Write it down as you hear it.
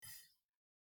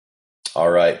All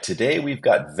right. Today we've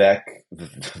got Vivek,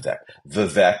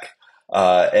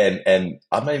 and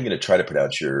I'm not even going to try to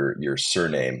pronounce your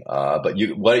surname. But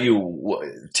you, why don't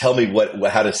you tell me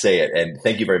how to say it? And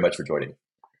thank you very much for joining.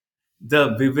 The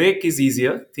Vivek is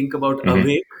easier. Think about Hmm.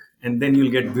 awake, and then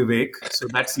you'll get Vivek. So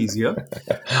that's easier.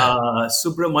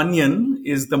 Subramanian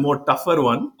is the more tougher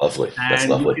one, Lovely. That's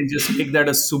and you lovely. can just make that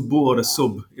a Subbu or a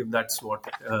Sub if that's what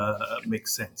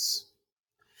makes sense.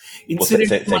 Well,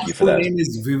 Incidentally, my thank you for full that. name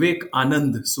is Vivek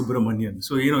Anand Subramanian.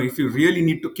 So if you really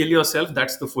need to kill yourself,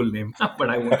 that's the full name. But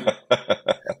I won't. Good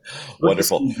to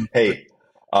see Wonderful. you. Hey,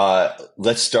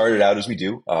 let's start it out as we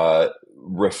do.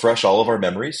 Refresh all of our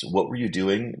memories. What were you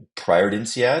doing prior to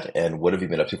INSEAD, and what have you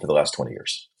been up to for the last 20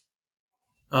 years?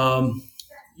 Um,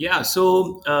 yeah,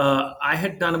 so I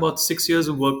had done about 6 years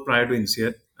of work prior to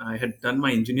INSEAD. I had done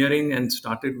my engineering and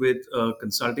started with a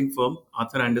consulting firm,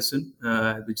 Arthur Anderson,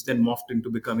 which then morphed into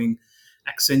becoming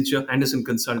Accenture, Anderson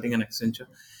Consulting and Accenture.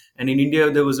 And in India,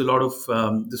 there was a lot of,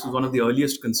 this was one of the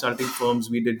earliest consulting firms.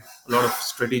 We did a lot of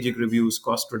strategic reviews,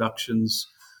 cost reductions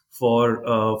for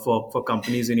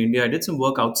companies in India. I did some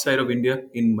work outside of India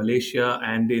in Malaysia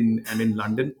and in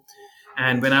London.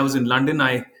 And when I was in London,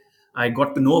 I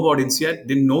got to know about INSEAD,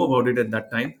 didn't know about it at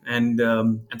that time, and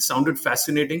sounded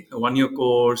fascinating. A 1 year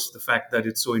course, the fact that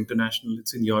it's so international,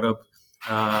 it's in Europe,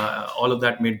 all of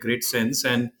that made great sense.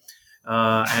 And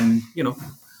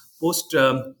post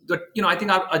that, I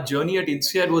think our journey at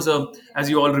INSEAD was as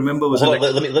you all remember, Well, was a hold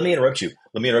on. like. Let me interrupt you.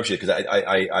 Let me interrupt you because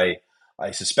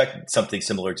I suspect something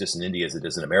similar exists in India as it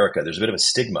does in America. There's a bit of a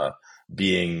stigma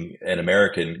being an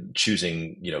American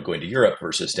choosing, going to Europe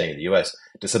versus staying in the U.S.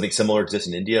 Does something similar exist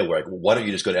in India where, like, why don't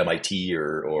you just go to MIT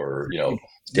or No,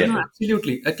 Stanford?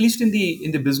 absolutely. At least in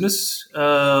the business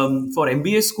for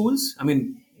MBA schools, I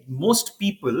mean, most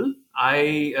people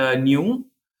I knew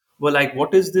were like,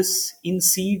 "What is this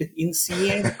INSEAD?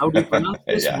 INSEAD? How do you pronounce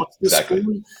this? Yeah, What's this exactly.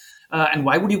 school? And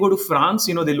why would you go to France?"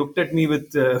 They looked at me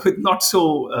with with not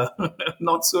so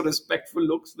not so respectful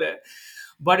looks there.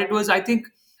 But it was, I think,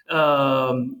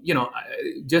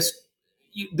 just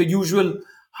the usual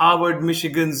Harvard,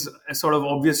 Michigan's sort of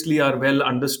obviously are well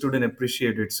understood and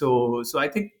appreciated. So I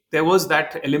think there was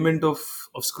that element of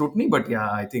scrutiny. But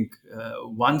yeah, I think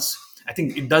once I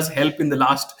think it does help in the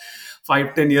last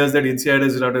 5-10 years that INSEAD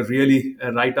is really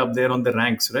right up there on the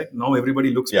ranks. Right now,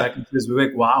 everybody looks Yeah. back and says,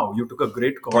 "Vivek, wow, you took a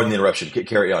great call Pardon the here." interruption.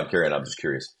 Carry on. Carry on. I'm just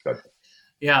curious. Go ahead.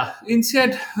 Yeah,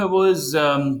 INSEAD was,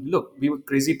 look, we were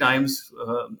crazy times.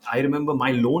 I remember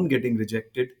my loan getting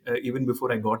rejected even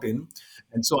before I got in.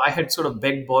 And so I had sort of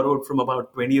begged, borrowed from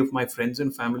about 20 of my friends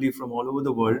and family from all over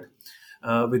the world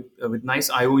with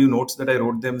nice IOU notes that I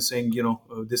wrote them saying,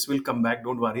 this will come back,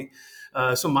 don't worry.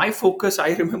 So my focus,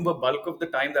 I remember bulk of the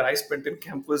time that I spent in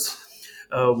campus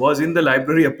was in the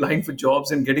library applying for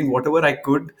jobs and getting whatever I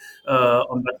could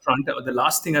on that front. The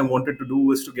last thing I wanted to do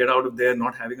was to get out of there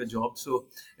not having a job. So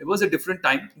it was a different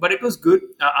time, but it was good.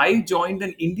 I joined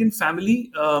an Indian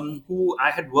family who I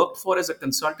had worked for as a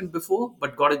consultant before,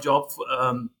 but got a job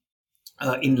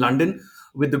in London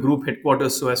with the group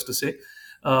headquarters, so as to say,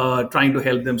 trying to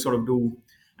help them sort of do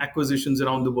acquisitions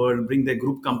around the world, bring their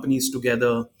group companies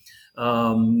together.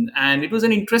 And it was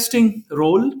an interesting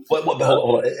role. Hold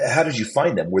on. How did you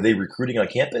find them? Were they recruiting on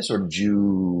campus, or did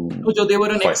you So they were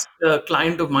an find? ex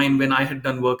client of mine when I had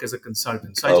done work as a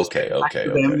consultant. So I just Okay, went back okay,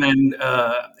 to okay. them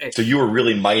and So you were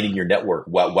really mining your network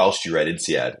whilst you were at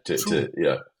INSEAD true,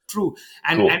 yeah, true,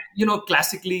 and cool.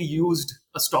 classically used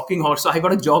a stalking horse. So I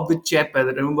got a job with Chep, I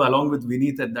remember, along with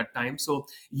Vineet at that time. So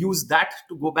use that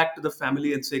to go back to the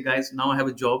family and say, guys, now I have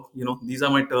a job. These are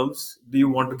my terms. Do you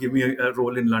want to give me a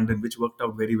role in London? Which worked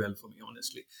out very well for me,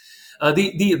 honestly.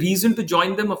 The reason to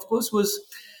join them, of course, was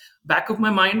back of my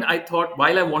mind. I thought,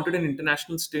 while I wanted an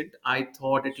international stint, I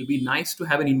thought it will be nice to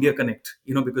have an India connect,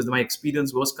 because my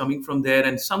experience was coming from there,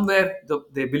 and somewhere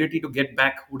the ability to get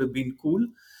back would have been cool.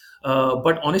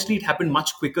 But honestly, it happened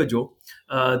much quicker, Joe.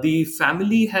 The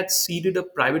family had seeded a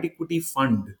private equity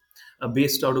fund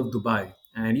based out of Dubai.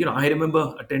 And I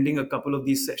remember attending a couple of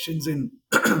these sessions in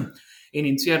in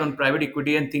INSEAD on private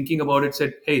equity and thinking about it.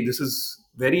 Said, "Hey, this is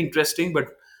very interesting, but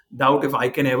doubt if I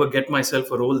can ever get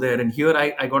myself a role there." And here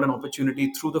I got an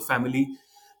opportunity through the family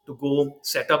to go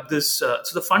set up this. So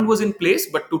the fund was in place,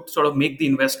 but to sort of make the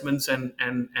investments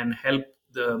and help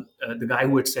the guy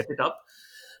who had set it up.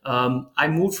 I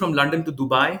moved from London to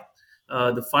Dubai.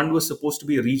 The fund was supposed to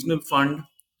be a regional fund.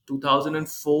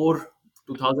 2004,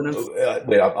 2004.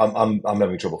 Wait, I'm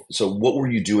having trouble. So what were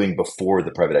you doing before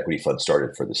the private equity fund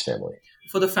started for this family?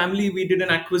 For the family, we did an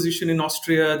acquisition in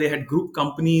Austria. They had group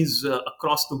companies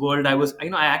across the world.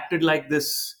 I acted like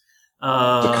this. So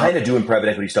Uh, kind of doing private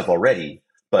equity stuff already,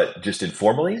 but just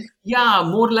informally. Yeah,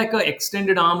 more like a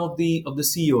extended arm of the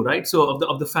CEO, right? So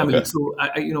of the family. Okay.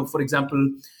 So for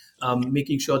example,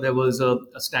 making sure there was a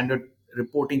standard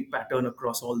reporting pattern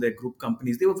across all their group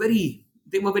companies. They were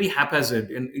very haphazard,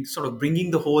 and it's sort of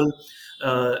bringing the whole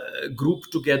uh, group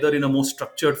together in a more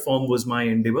structured form was my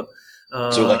endeavor.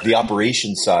 So Uh, like the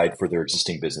operations side for their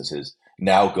existing businesses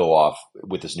now go off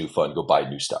with this new fund, go buy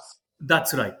new stuff.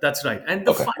 that's right. That's right. And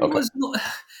the Okay. fund Okay. was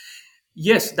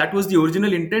yes, that was the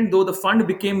original intent, though the fund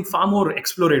became far more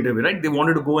explorative, right? They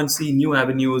wanted to go and see new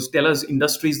avenues, tell us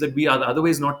industries that we are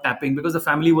otherwise not tapping because the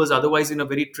family was otherwise in a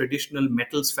very traditional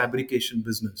metals fabrication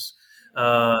business.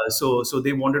 So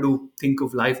they wanted to think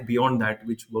of life beyond that,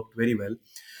 which worked very well.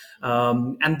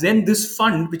 And then this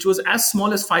fund, which was as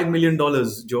small as $5 million,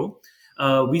 Joe,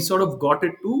 we sort of got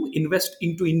it to invest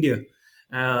into India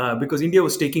because India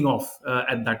was taking off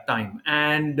at that time,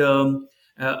 and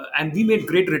we made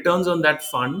great returns on that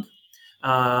fund,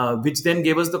 which then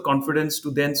gave us the confidence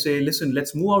to then say, listen,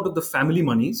 let's move out of the family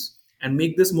monies and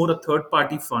make this more a third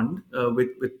party fund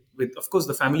with of course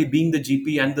the family being the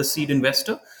GP and the seed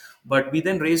investor. But we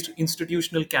then raised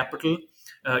institutional capital.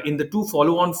 In the two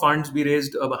follow-on funds, we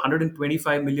raised a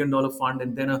 $125 million fund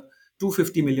and then a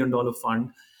 $250 million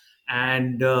fund,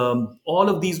 and all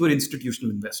of these were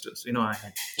institutional investors. I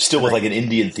had Still with like like an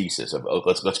Indian thesis of, oh,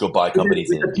 let's go buy with companies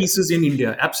with in the India. pieces in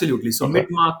India, absolutely. So Okay.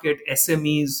 mid-market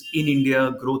SMEs in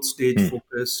India, growth stage Hmm.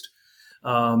 focused.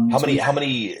 How So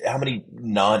many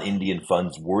non-Indian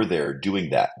funds were there doing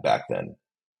that back then?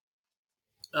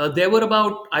 there were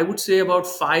about, I would say, about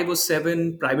 5 or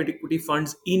 7 private equity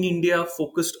funds in India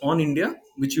focused on India,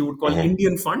 which you would call Hmm.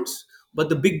 Indian funds. But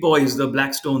the big boys, the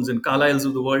Blackstones and Carlyles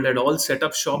of the world, had all set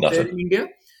up shop there Nothing. in India.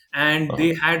 And Uh-huh.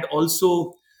 they had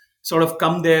also sort of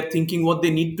come there thinking what they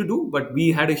need to do. But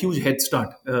we had a huge head start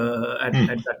at Hmm.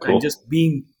 that time, Cool. just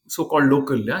being so called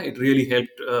local. Yeah, it really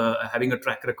helped having a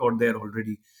track record there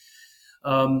already.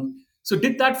 So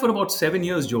did that for about 7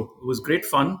 years, Joe. It was great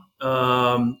fun.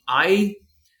 Uh,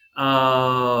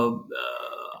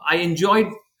 I enjoyed,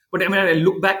 but I mean, I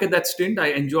look back at that stint, I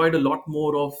enjoyed a lot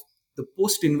more of the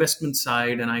post investment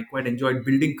side, and I quite enjoyed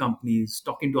building companies,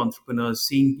 talking to entrepreneurs,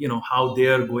 seeing how they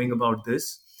are going about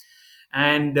this,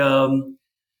 and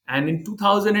and in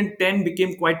 2010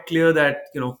 became quite clear that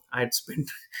I had spent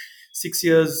 6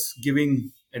 years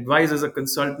giving advice as a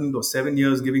consultant or 7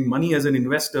 years giving money as an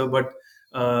investor, but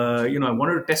I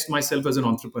wanted to test myself as an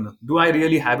entrepreneur. Do I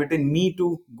really have it in me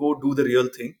to go do the real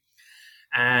thing?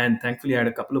 And thankfully, I had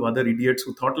a couple of other idiots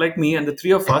who thought like me, and the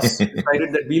three of us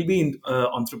decided that we'll be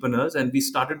entrepreneurs, and we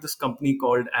started this company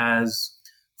called as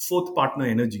Fourth Partner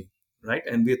Energy, right?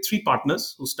 And we are three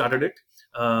partners who started it.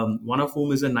 One of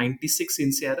whom is a '96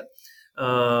 in Sierra,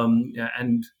 yeah,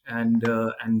 and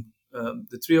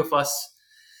the three of us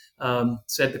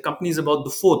said the company is about the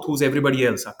fourth, who's everybody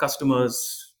else, our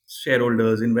customers,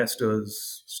 shareholders,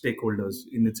 investors, stakeholders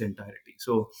in its entirety.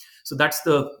 So that's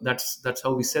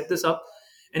how we set this up,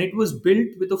 and it was built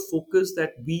with a focus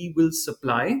that we will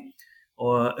supply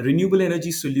renewable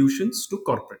energy solutions to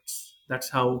corporates. That's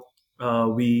how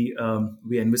we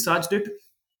envisaged it.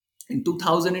 In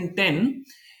 2010,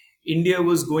 India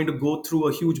was going to go through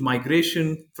a huge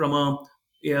migration from a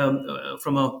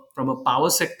power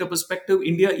sector perspective.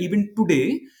 India, even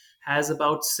today, has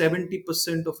about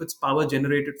 70% of its power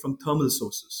generated from thermal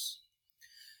sources.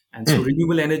 And so Hmm.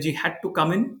 renewable energy had to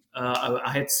come in.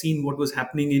 I had seen what was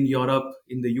happening in Europe,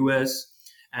 in the US,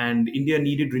 and India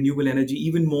needed renewable energy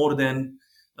even more than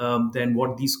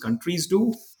what these countries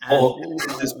do. And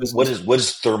therefore this Oh, business. what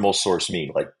does thermal source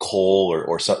mean? Like coal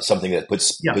or something that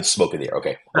Yeah, puts smoke in the air? Okay.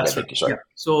 Okay. that's right. Thank you. Sorry. Yeah.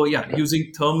 So yeah, Okay.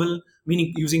 using thermal,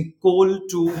 meaning using coal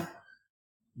to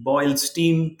boil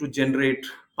steam to generate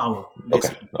power, Okay.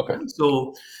 basically. Okay. Yeah.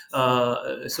 So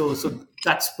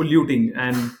that's polluting,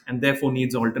 and therefore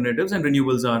needs alternatives, and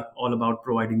renewables are all about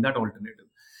providing that alternative.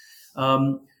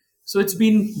 Um, so it's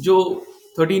been, Joe,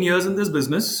 13 years in this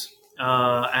business,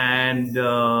 and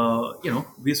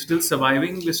we're still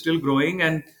surviving, we're still growing,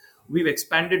 and we've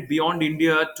expanded beyond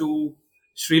India to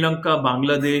Sri Lanka,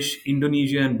 Bangladesh,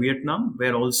 Indonesia, and Vietnam,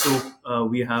 where also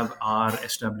we have our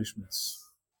establishments.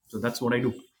 So that's what I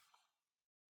do.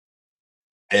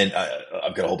 And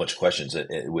I've got a whole bunch of questions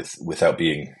without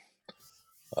being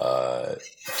uh,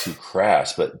 too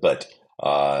crass, but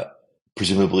uh,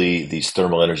 presumably these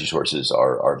thermal energy sources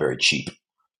are very cheap.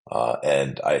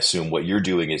 And I assume what you're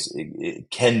doing is it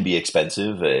can be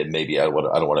expensive. Maybe I don't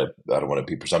want to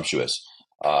be presumptuous.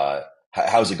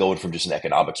 How's it going from just an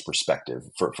economics perspective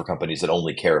for companies that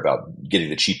only care about getting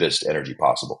the cheapest energy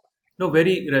possible? No,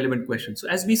 very relevant question. So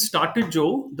as we started,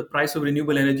 Joe, the price of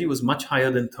renewable energy was much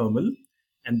higher than thermal.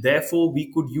 and therefore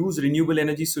we could use renewable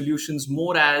energy solutions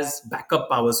more as backup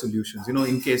power solutions,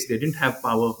 in case they didn't have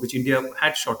power, which India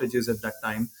had shortages at that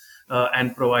time,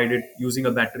 and provided using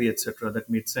a battery, etc. That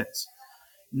made sense.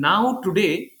 Now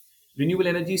today, renewable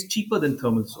energy is cheaper than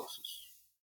thermal sources.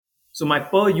 So my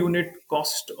per unit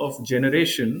cost of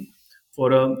generation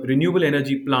for a renewable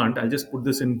energy plant, I'll just put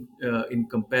this in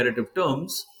comparative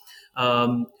terms,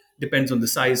 um, depends on the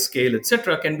size, scale,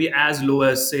 etc., can be as low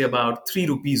as say about 3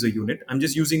 rupees a unit. I'm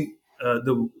just using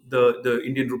the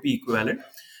Indian rupee equivalent,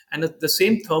 and the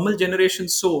same thermal generation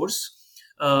source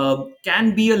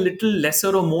can be a little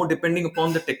lesser or more depending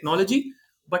upon the technology,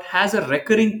 but has a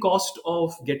recurring cost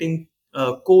of getting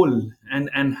coal,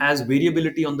 and has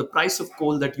variability on the price of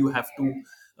coal that you have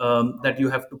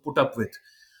to put up with.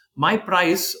 My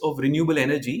price of renewable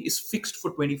energy is fixed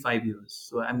for 25 years,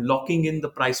 so I'm locking in the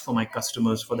price for my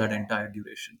customers for that entire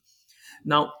duration.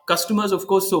 Now, customers, of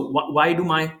course, so why do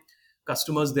my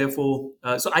customers therefore?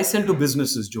 So I sell to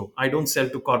businesses, Joe. I don't sell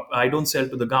to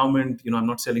the government. I'm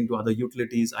not selling to other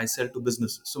utilities. I sell to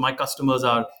businesses. So my customers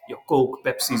are your Coke,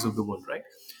 Pepsis of the world, right?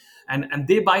 And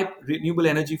they buy renewable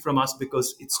energy from us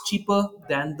because it's cheaper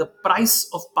than the price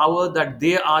of power that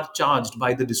they are charged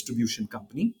by the distribution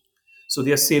company. So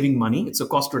they are saving money. It's a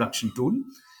cost reduction tool.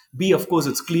 B, of course,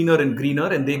 it's cleaner and greener,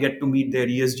 and they get to meet their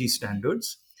ESG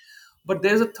standards. But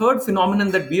there's a third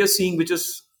phenomenon that we are seeing, which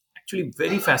is actually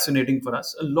very fascinating for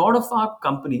us. A lot of our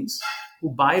companies who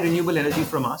buy renewable energy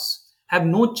from us have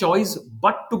no choice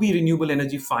but to be renewable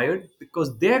energy fired,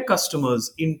 because their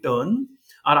customers, in turn,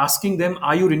 are asking them,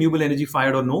 are you renewable energy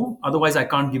fired or no? Otherwise, I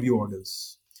can't give you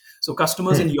orders. So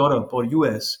customers in Europe or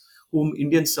US, whom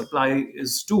Indian supply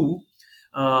is to,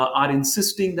 are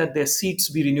insisting that their seats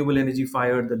be renewable energy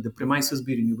fired, that the premises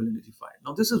be renewable energy fired.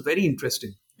 Now, this is very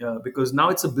interesting because now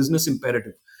it's a business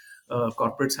imperative.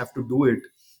 Corporates have to do it,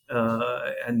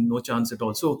 and no chance at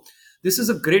all. So this is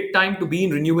a great time to be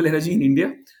in renewable energy in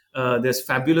India. There's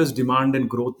fabulous demand and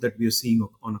growth that we are seeing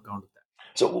on account of that.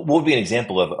 So, what would be an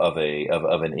example of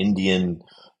an Indian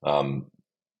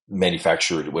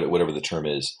manufacturer, whatever the term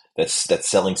is, that's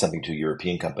selling something to a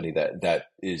European company that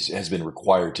has been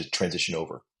required to transition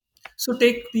over? So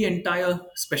take the entire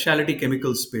specialty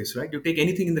chemical space, right? You take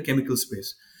anything in the chemical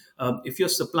space. If you're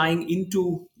supplying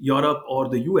into Europe or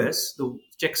the US, the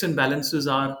checks and balances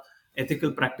are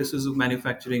ethical practices of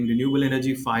manufacturing, renewable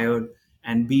energy fired,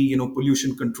 and B,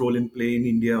 pollution control in play in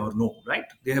India or no, right?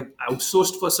 They have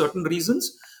outsourced for certain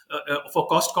reasons, for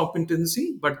cost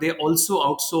competency, but they also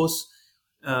outsource,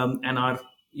 and are,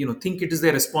 think it is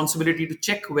their responsibility to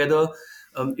check whether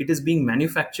it is being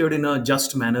manufactured in a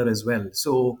just manner as well.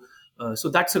 So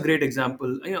that's a great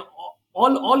example.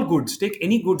 All goods, take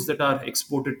any goods that are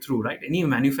exported through, right? Any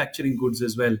manufacturing goods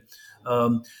as well.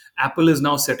 Apple is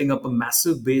now setting up a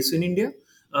massive base in India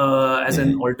as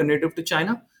an alternative to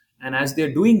China. And as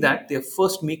they're doing that, they're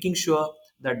first making sure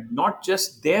that not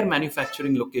just their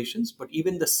manufacturing locations, but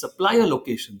even the supplier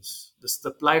locations, the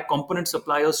supplier component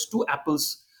suppliers to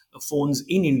Apple's phones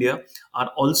in India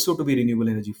are also to be renewable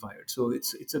energy fired. So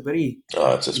it's a very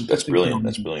That's interesting brilliant.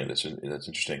 That's phenomenon. brilliant. That's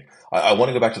interesting. I want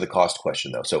to go back to the cost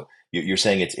question though. So you're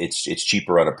saying it's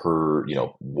cheaper on a per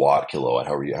watt, kilowatt,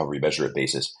 however you measure it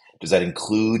basis. Does that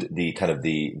include the kind of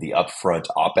the upfront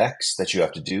OpEx that you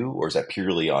have to do, or is that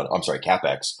purely on, I'm sorry,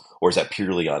 CapEx, or is that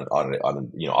purely on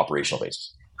operational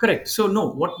basis? Correct. So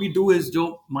no, what we do is,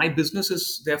 Joe, my business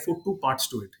is therefore two parts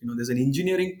to it. There's an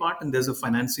engineering part and there's a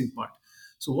financing part.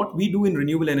 So what we do in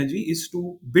renewable energy is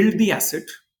to build the asset,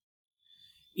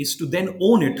 is to then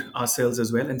own it ourselves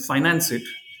as well and finance it,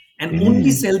 and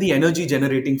only sell the energy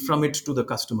generating from it to the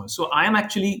customer. So I am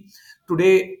actually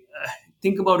today,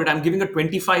 think about it, I'm giving a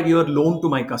 25-year loan to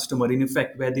my customer, in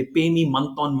effect, where they pay me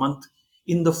month on month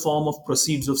in the form of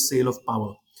proceeds of sale of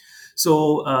power.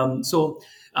 So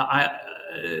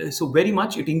very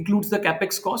much it includes the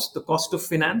capex cost, the cost of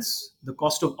finance, the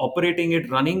cost of operating it,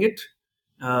 running it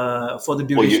for the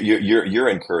Well, duration. you're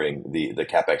incurring the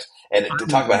capex, and to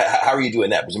talk I'm about how are you doing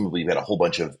that? Presumably, you've had a whole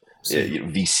bunch of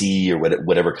saying. VC or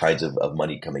whatever kinds of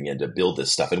money coming in to build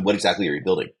this stuff. And what exactly are you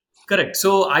building? Correct.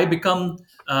 So I become,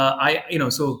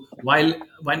 so when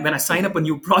I sign up a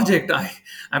new project, I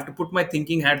have to put my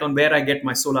thinking hat on where I get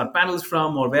my solar panels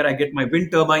from, or where I get my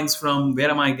wind turbines from,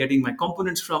 where am I getting my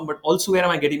components from, but also where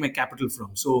am I getting my capital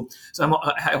from.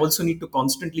 I also need to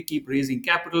constantly keep raising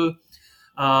capital.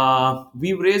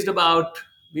 We've raised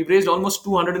almost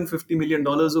 $250 million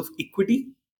of equity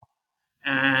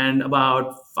and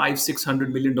about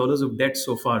 500-600 million dollars of debt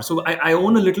so far. So I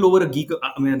own a little over a giga.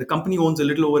 I mean, the company owns a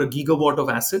little over a gigawatt of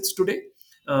assets today,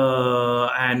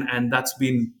 and that's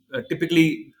been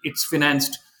typically it's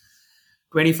financed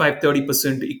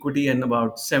 25-30% equity and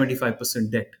about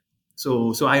 75% debt.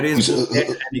 So I raise Who's, both debt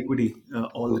and equity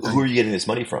all the who are time. you getting this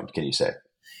money from? Can you say?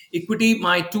 Equity,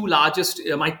 my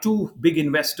two big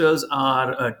investors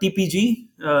are TPG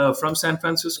from San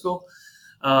Francisco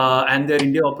and their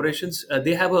India operations.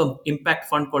 They have a impact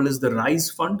fund called as the Rise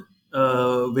Fund,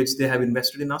 which they have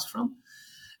invested in us from.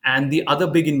 And the other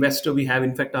big investor we have,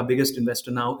 in fact, our biggest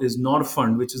investor now is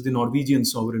Norfund, which is the Norwegian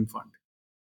sovereign fund.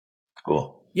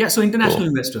 Cool. Yeah, so international Cool.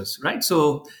 investors, right?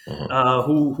 So Uh-huh.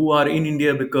 who are in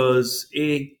India because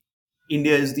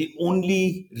India is the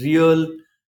only real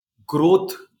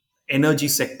growth energy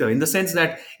sector, in the sense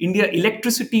that India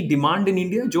electricity demand in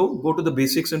India, Joe, go to the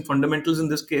basics and fundamentals in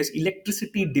this case.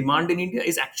 Electricity demand in India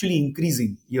is actually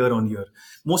increasing year on year.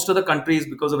 Most other countries,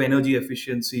 because of energy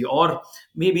efficiency or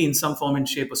maybe in some form and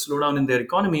shape a slowdown in their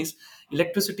economies,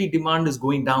 electricity demand is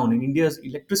going down. In India's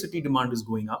electricity demand is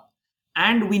going up,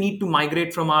 and we need to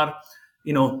migrate from our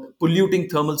polluting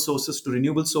thermal sources to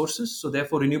renewable sources. So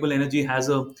therefore renewable energy has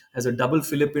a double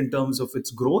fillip in terms of its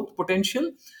growth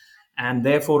potential, and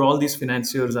therefore all these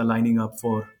financiers are lining up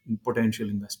for potential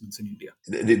investments in India.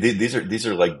 These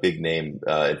are like big name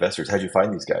investors. How'd you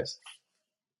find these guys?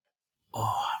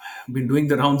 Oh, I've been doing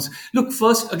the rounds. Look,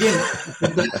 first again,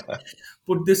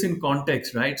 put this in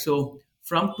context, right? So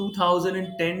from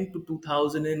 2010 to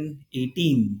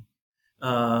 2018,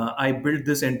 I built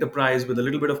this enterprise with a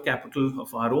little bit of capital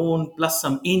of our own, plus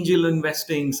some angel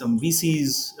investing, some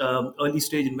VCs, early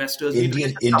stage investors. We raised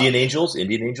a couple. Indian angels,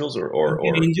 Indian or angels,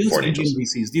 foreign Indian angels.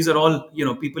 VCs. These are all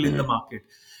people in the Hmm. market,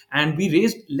 and we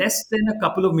raised less than a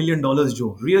couple of $1 million,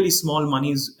 Joe. Really small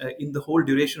monies in the whole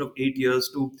duration of 8 years.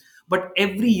 But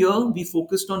every year we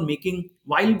focused on making.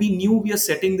 While we knew we are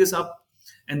setting this up,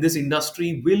 and this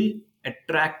industry will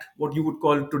attract what you would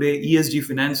call today ESG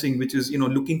financing, which is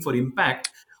looking for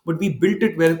impact. But we built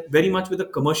it very, very much with a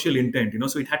commercial intent,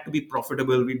 so it had to be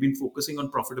profitable. We've been focusing on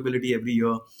profitability every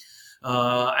year,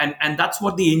 and that's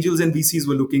what the angels and VCs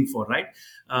were looking for, right?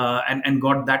 And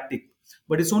got that tick.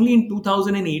 But it's only in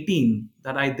 2018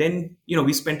 that I then,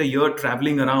 we spent a year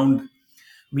traveling around,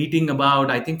 meeting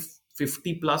about, I think,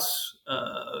 50 plus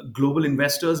global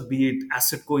investors, be it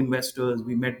asset co-investors.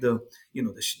 We met the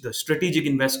strategic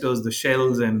investors, the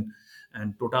Shells and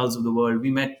Totals of the world. We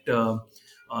met some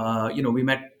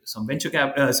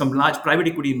some large private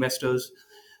equity investors.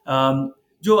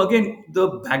 Joe, again, the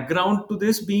background to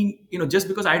this being, just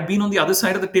because I'd been on the other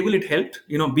side of the table, it helped.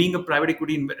 Being a private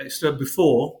equity investor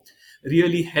before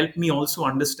really helped me also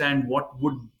understand what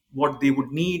they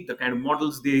would need, the kind of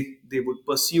models they would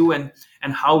pursue, and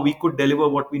how we could deliver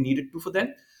what we needed to for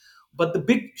them. But the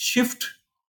big shift,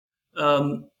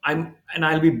 I'll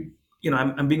be,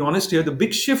 I'm being honest here. The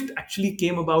big shift actually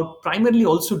came about primarily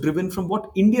also driven from what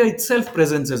India itself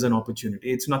presents as an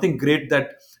opportunity. It's nothing great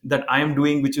that I am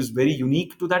doing, which is very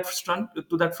unique to that front.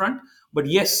 But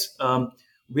yes,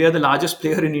 we are the largest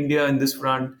player in India in this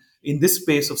front, in this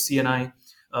space of CNI.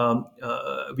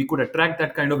 We could attract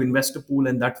that kind of investor pool,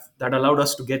 and that allowed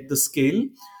us to get the scale.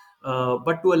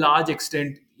 But to a large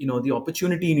extent, the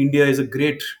opportunity in India is a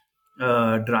great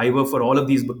driver for all of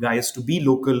these guys to be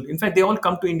local. In fact, they all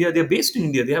come to India. They're based in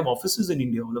India. They have offices in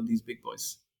India. All of these big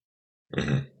boys.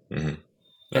 Hmm. Hmm.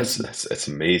 Yes. That's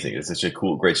amazing. It's such a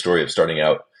cool, great story of starting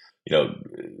out, you know,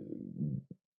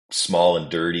 small and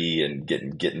dirty and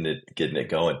getting it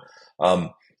going.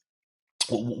 Um,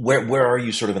 where are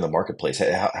you sort of in the marketplace?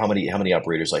 How many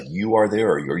operators like you are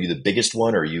there? Are you the biggest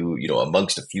one? Are you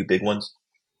amongst a few big ones?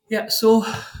 Yeah. So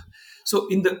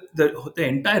in the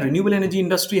entire renewable energy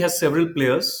industry has several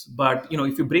players, but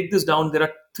if you break this down, there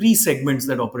are three segments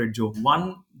that operate, Joe.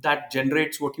 One that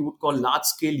generates what you would call large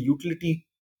scale utility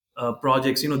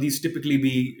projects. These typically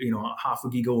be half a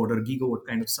gigawatt or gigawatt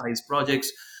kind of size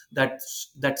projects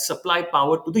that supply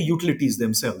power to the utilities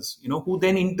themselves. Who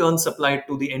then in turn supply it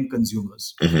to the end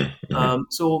consumers. Hmm. Hmm.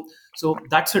 So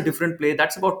that's a different play.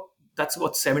 That's about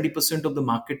 70% of the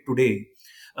market today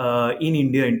in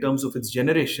India in terms of its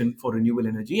generation for renewable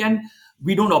energy, and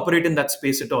we don't operate in that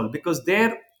space at all because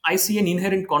there I see an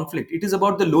inherent conflict. It is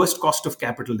about the lowest cost of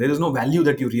capital. There is no value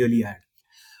that you really add.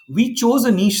 We chose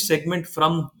a niche segment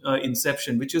from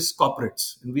inception, which is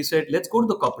corporates, and we said, let's go to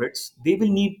the corporates. They will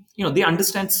need, they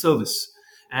understand service,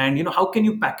 and how can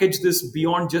you package this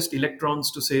beyond just electrons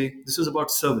to say this is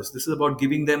about service, this is about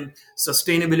giving them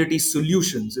sustainability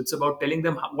solutions, it's about telling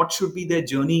them what should be their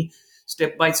journey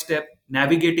step by step,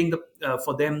 navigating the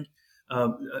for them.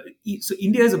 So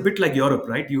India is a bit like Europe,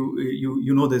 right?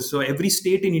 You know this. So every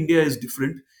state in India is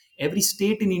different. Every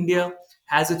state in India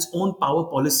has its own power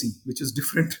policy, which is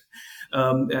different.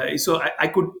 So I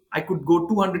could go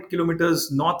 200 kilometers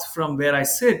north from where I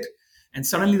sit, and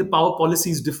suddenly the power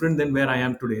policy is different than where I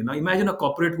am today. Now imagine a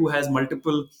corporate who has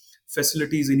multiple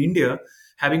facilities in India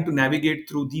having to navigate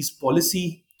through these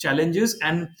policy challenges,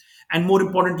 and more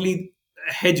importantly,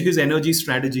 hedge his energy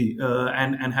strategy,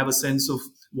 and have a sense of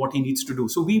what he needs to do.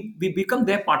 So we become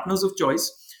their partners of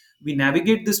choice. We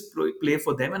navigate this play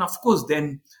for them, and of course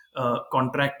then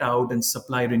contract out and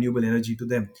supply renewable energy to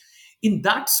them. In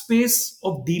that space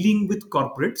of dealing with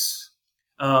corporates,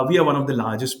 we are one of the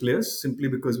largest players simply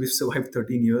because we've survived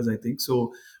 13 years, I think.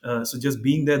 So just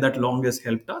being there that long has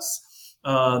helped us.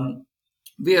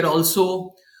 We are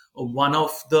also one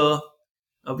of the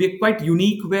we're quite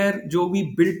unique where, Joe,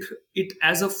 we built it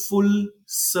as a full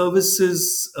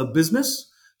services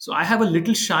business. So I have a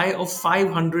little shy of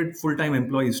 500 full-time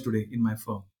employees today in my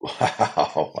firm.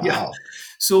 Wow, Yeah. wow,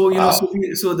 So, wow.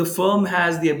 so the firm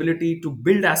has the ability to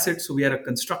build assets. So we are a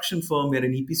construction firm. We're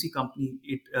an EPC company.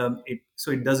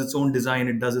 So it does its own design.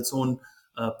 It does its own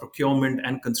procurement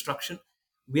and construction.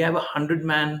 We have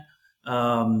 100-man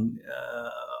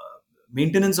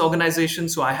maintenance organization.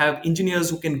 So I have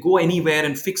engineers who can go anywhere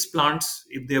and fix plants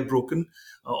if they're broken,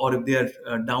 or if they're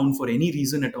down for any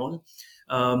reason at all.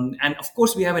 And of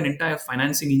course, we have an entire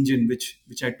financing engine,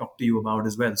 which I talked to you about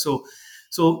as well.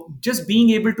 So just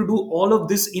being able to do all of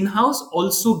this in-house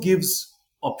also gives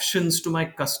options to my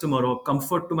customer, or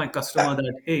comfort to my customer,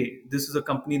 that hey, this is a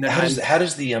company that I'll. How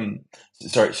does the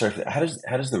sorry, how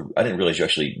does the, I didn't realize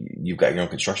you've got your own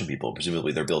construction people.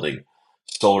 Presumably they're building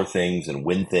solar things and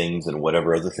wind things and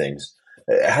whatever other things.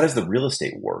 How does the real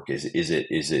estate work? Is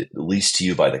it leased to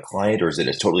you by the client, or is it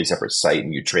a totally separate site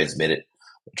and you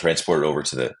transport it over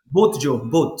to the? Both, Joe,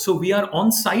 both. So we are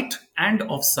on site and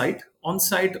off site. On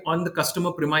site on the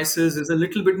customer premises is a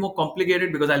little bit more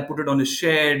complicated because I'll put it on a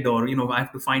shed, or I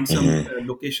have to find some Mhm.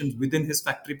 locations within his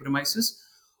factory premises.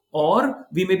 Or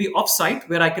we may be off site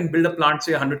where I can build a plant,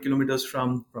 say 100 kilometers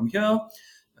from here,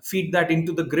 feed that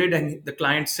into the grid, and the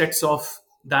client sets off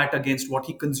that against what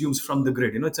he consumes from the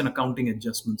grid. It's an accounting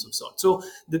adjustments of sorts. So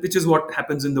which is what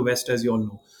happens in the West, as you all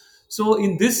know. So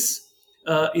in this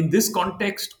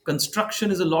context,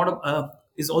 construction is a lot of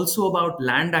is also about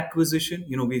land acquisition.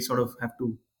 We sort of have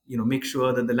to make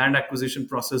sure that the land acquisition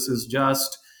process is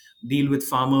just, deal with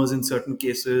farmers in certain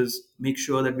cases, make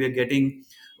sure that we are getting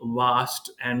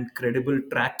vast and credible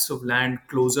tracts of land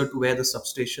closer to where the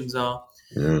substations are.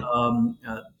 Mhm.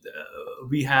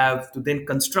 We have to then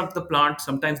construct the plant.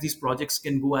 Sometimes these projects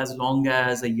can go as long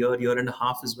as a year and a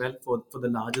half as well, for the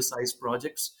larger size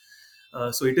projects.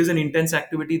 So it is an intense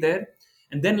activity there.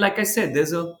 And then, like I said,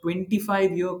 there's a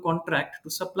 25-year contract to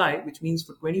supply, which means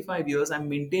for 25 years, I'm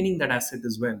maintaining that asset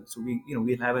as well. So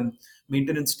we'll have a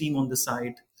maintenance team on the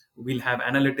site. We'll have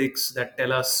analytics that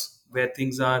tell us where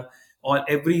things are. Or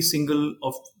every single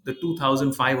of the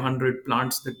 2,500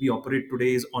 plants that we operate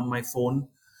today is on my phone.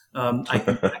 I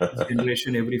can track its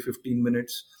generation every 15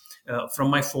 minutes. From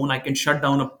my phone, I can shut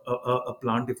down a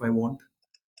plant if I want.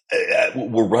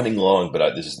 We're running long,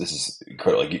 but this is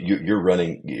incredible. Like you're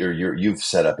running, you've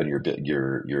set up, and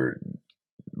you're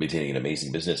maintaining an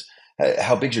amazing business.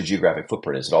 How big's your geographic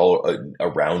footprint? Is it all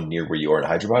around near where you are in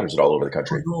Hyderabad, or is it all over the Oh,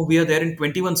 country? no, we are there in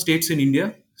 21 states in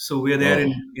India. So we are there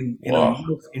Oh, in a wow, lot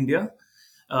of India.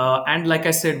 And like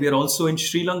I said, we are also in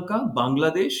Sri Lanka,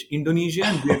 Bangladesh, Indonesia,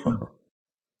 and Vietnam.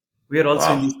 We are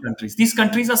also in wow. these countries. These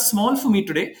countries are small for me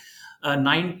today.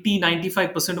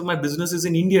 95% of my business is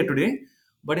in India today.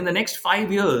 But in the next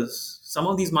 5 years, some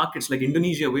of these markets like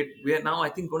Indonesia, we are now, I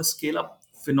think, going to scale up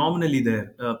phenomenally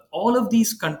there. All of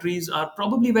these countries are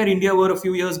probably where India were a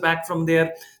few years back from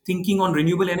their thinking on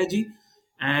renewable energy.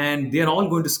 And they are all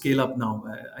going to scale up now.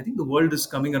 I think the world is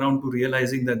coming around to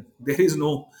realizing that there is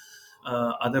no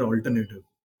other alternative.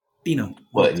 Tina,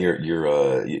 Well, what? and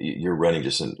you're running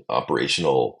just an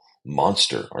operational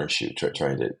monster, aren't you?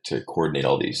 Trying to coordinate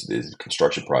all these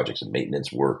construction projects and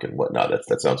maintenance work and whatnot.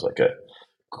 That sounds like a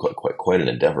quite an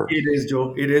endeavor. It is,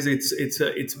 Joe. It is.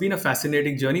 It's been a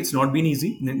fascinating journey. It's not been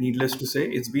easy. Needless to say,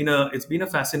 it's been a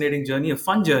fascinating journey, a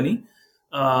fun journey.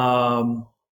 Um,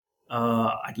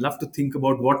 I'd love to think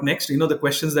about what next. The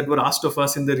questions that were asked of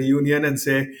us in the reunion, and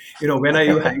say, when are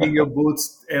you hanging your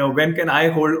boots? When can I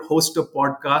host a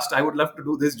podcast? I would love to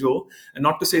do this, Joe. And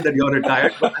not to say that you're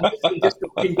retired, but I'm just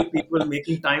talking to people,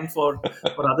 making time for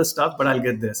other stuff. But I'll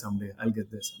get there someday. I'll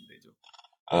get there someday,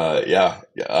 Joe. Yeah.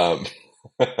 Yeah.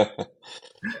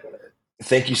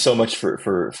 Thank you so much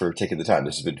for taking the time.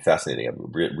 This has been fascinating. I've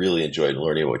really enjoyed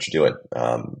learning what you're doing.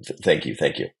 Thank you.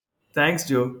 Thanks,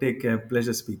 Joe. Take care.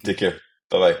 Pleasure speaking. Take care.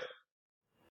 Bye bye.